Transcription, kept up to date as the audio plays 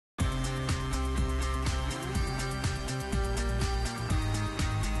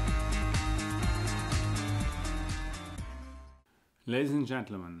Ladies and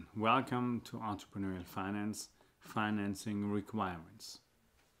gentlemen, welcome to Entrepreneurial Finance, Financing Requirements.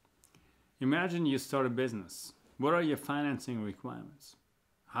 Imagine you start a business. What are your financing requirements?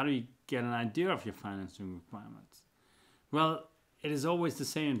 How do you get an idea of your financing requirements? Well, it is always the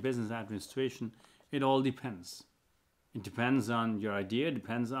same in business administration. It all depends. It depends on your idea. It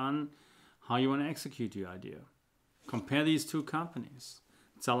depends on how you want to execute your idea. Compare these two companies.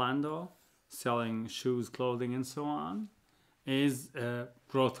 Zalando, selling shoes, clothing, and so on, is a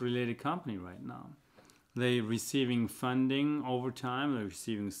growth-related company right now. They're receiving funding over time, they're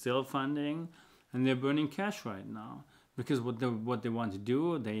receiving still funding, and they're burning cash right now. Because what they want to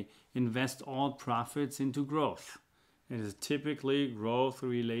do, they invest all profits into growth. It is typically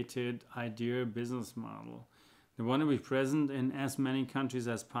growth-related idea business model. They want to be present in as many countries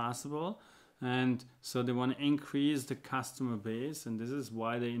as possible, and so they want to increase the customer base, and this is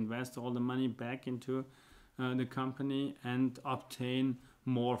why they invest all the money back into the company and obtain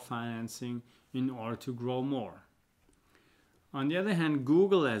more financing in order to grow more. On the other hand,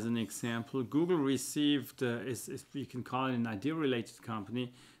 Google, as an example, Google received, you can call it an idea-related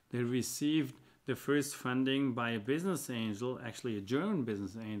company, they received the first funding by a business angel, actually a German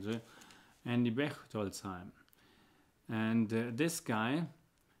business angel, Andy Bechtolzheim. And this guy,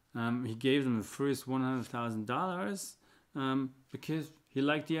 he gave them the first $100,000 because he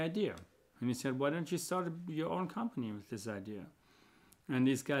liked the idea. And he said, why don't you start your own company with this idea? And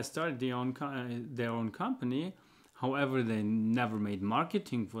these guys started their own company. However, they never made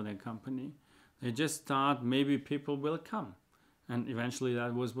marketing for their company. They just thought maybe people will come. And eventually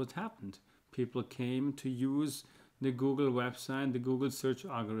that was what happened. People came to use the Google website, the Google search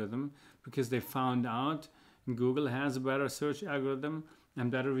algorithm, because they found out Google has a better search algorithm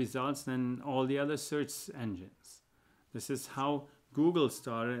and better results than all the other search engines. This is how Google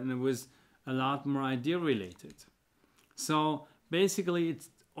started, and it was a lot more idea related. So basically it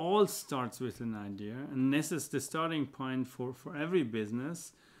all starts with an idea, and this is the starting point for every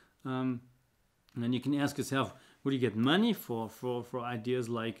business. And you can ask yourself, would you get money for ideas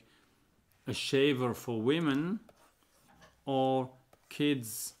like a shaver for women or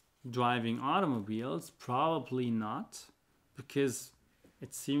kids driving automobiles? Probably not, because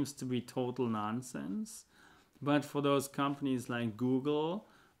it seems to be total nonsense. But for those companies like Google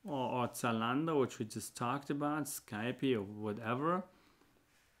or Zalando, which we just talked about, Skype or whatever,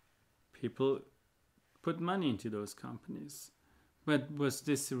 people put money into those companies. But was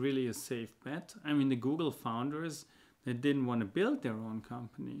this really a safe bet? I mean, the Google founders, they didn't want to build their own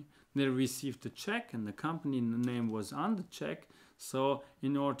company. They received a check, and the company name was on the check. So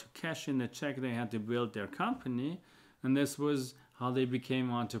in order to cash in the check, they had to build their company. And this was how they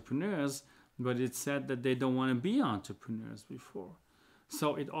became entrepreneurs. But it said that they don't want to be entrepreneurs before.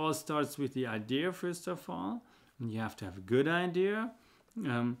 So it all starts with the idea, first of all. And you have to have a good idea,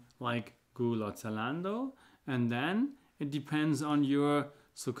 like Google or Zalando. And then it depends on your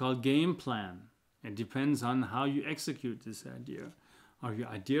so-called game plan. It depends on how you execute this idea. Are you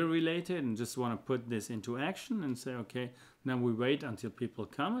idea related and just want to put this into action and say, okay, then we wait until people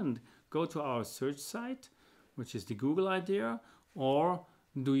come and go to our search site, which is the Google idea? Or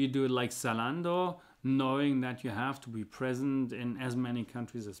do you do it like Zalando, knowing that you have to be present in as many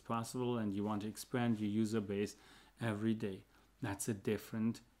countries as possible and you want to expand your user base every day? That's a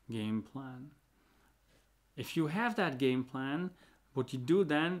different game plan. If you have that game plan, what you do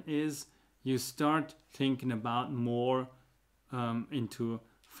then is you start thinking about more into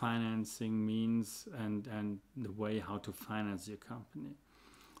financing means and the way how to finance your company.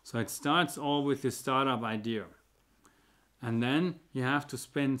 So it starts all with the startup idea. And then you have to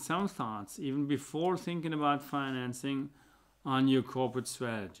spend some thoughts, even before thinking about financing, on your corporate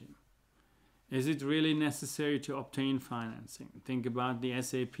strategy. Is it really necessary to obtain financing? Think about the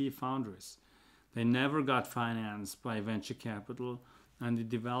SAP founders. They never got financed by venture capital, and they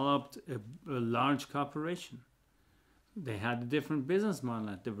developed a large corporation. They had a different business model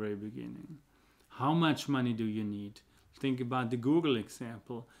at the very beginning. How much money do you need? Think about the Google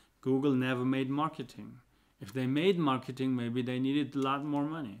example. Google never made marketing. If they made marketing, maybe they needed a lot more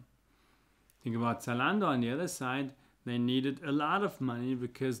money. Think about Zalando on the other side. They needed a lot of money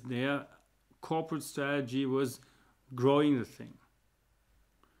because their corporate strategy was growing the thing.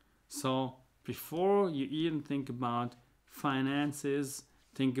 So before you even think about finances,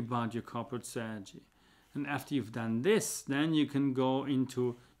 think about your corporate strategy. And after you've done this, then you can go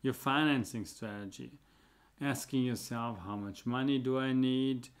into your financing strategy. Asking yourself, how much money do I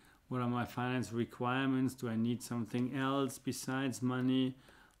need? What are my finance requirements? Do I need something else besides money?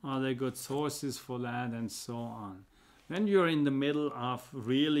 Are there good sources for that? And so on. Then you're in the middle of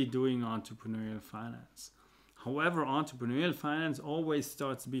really doing entrepreneurial finance. However, entrepreneurial finance always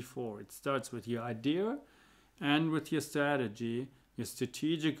starts before. It starts with your idea and with your strategy, your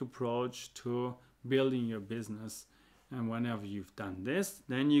strategic approach to building your business. And whenever you've done this,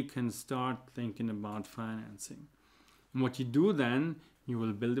 then you can start thinking about financing. And what you do then, you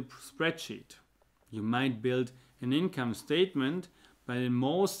will build a spreadsheet. You might build an income statement, but in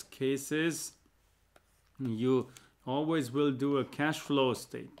most cases, you always will do a cash flow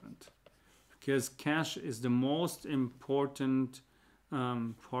statement, because cash is the most important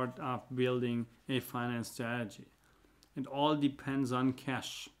part of building a finance strategy. It all depends on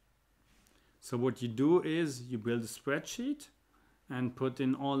cash. So what you do is you build a spreadsheet and put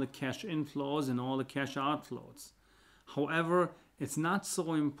in all the cash inflows and all the cash outflows. However, it's not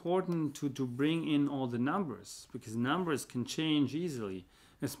so important to bring in all the numbers, because numbers can change easily,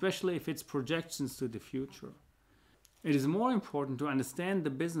 especially if it's projections to the future. It is more important to understand the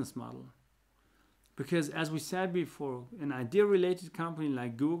business model. Because as we said before, an idea-related company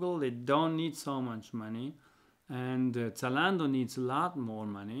like Google, they don't need so much money, and Zalando needs a lot more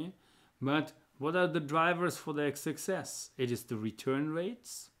money. But what are the drivers for their success? It is the return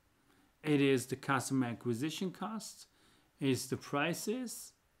rates, it is the customer acquisition costs, it is the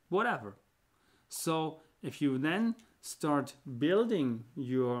prices, whatever. So if you then start building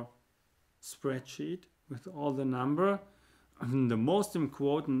your spreadsheet with all the number, the most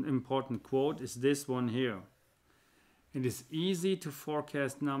important quote is this one here. It is easy to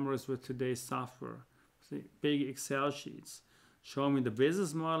forecast numbers with today's software. See, big Excel sheets. Show me the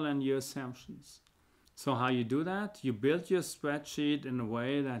business model and your assumptions. So how you do that? You build your spreadsheet in a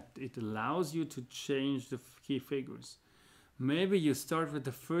way that it allows you to change the key figures. Maybe you start with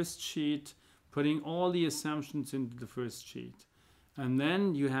the first sheet, putting all the assumptions into the first sheet. And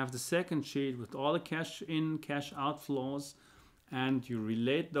then you have the second sheet with all the cash in, cash outflows, and you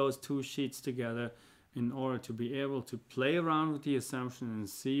relate those two sheets together in order to be able to play around with the assumption and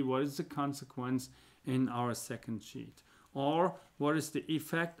see what is the consequence in our second sheet, or what is the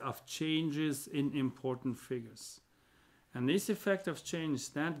effect of changes in important figures. And this effect of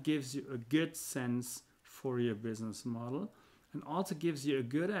change, that gives you a good sense for your business model, and also gives you a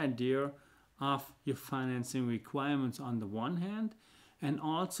good idea of your financing requirements on the one hand, and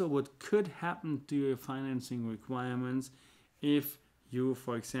also what could happen to your financing requirements if you,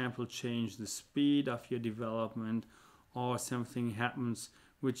 for example, change the speed of your development, or something happens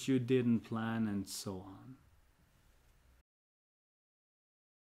which you didn't plan, and so on.